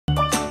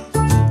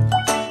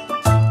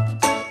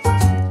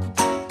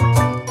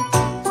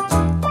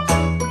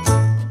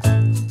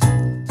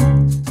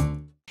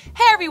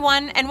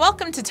everyone, and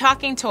welcome to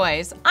Talking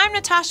Toys. I'm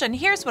Natasha, and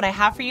here's what I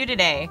have for you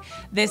today.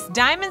 This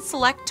Diamond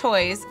Select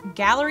Toys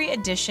Gallery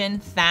Edition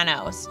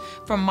Thanos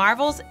from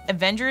Marvel's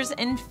Avengers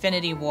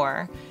Infinity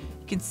War.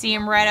 You can see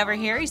him right over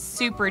here. He's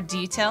super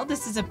detailed.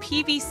 This is a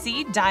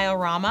PVC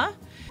diorama.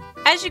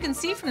 As you can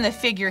see from the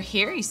figure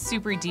here, he's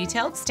super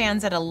detailed,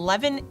 stands at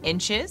 11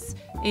 inches.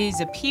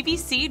 He's a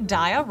PVC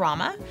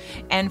diorama.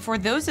 And for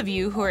those of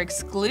you who are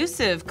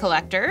exclusive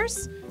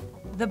collectors,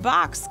 the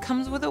box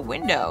comes with a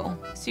window,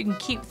 so you can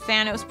keep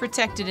Thanos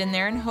protected in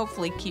there and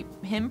hopefully keep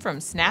him from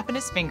snapping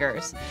his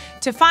fingers.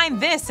 To find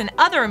this and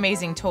other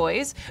amazing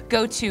toys,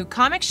 go to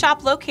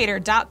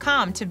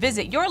comicshoplocator.com to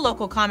visit your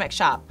local comic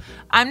shop.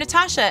 I'm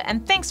Natasha,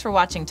 and thanks for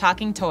watching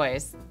Talking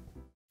Toys.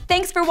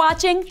 Thanks for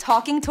watching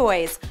Talking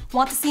Toys.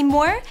 Want to see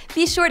more?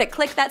 Be sure to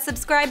click that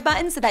subscribe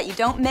button so that you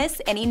don't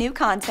miss any new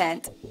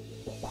content.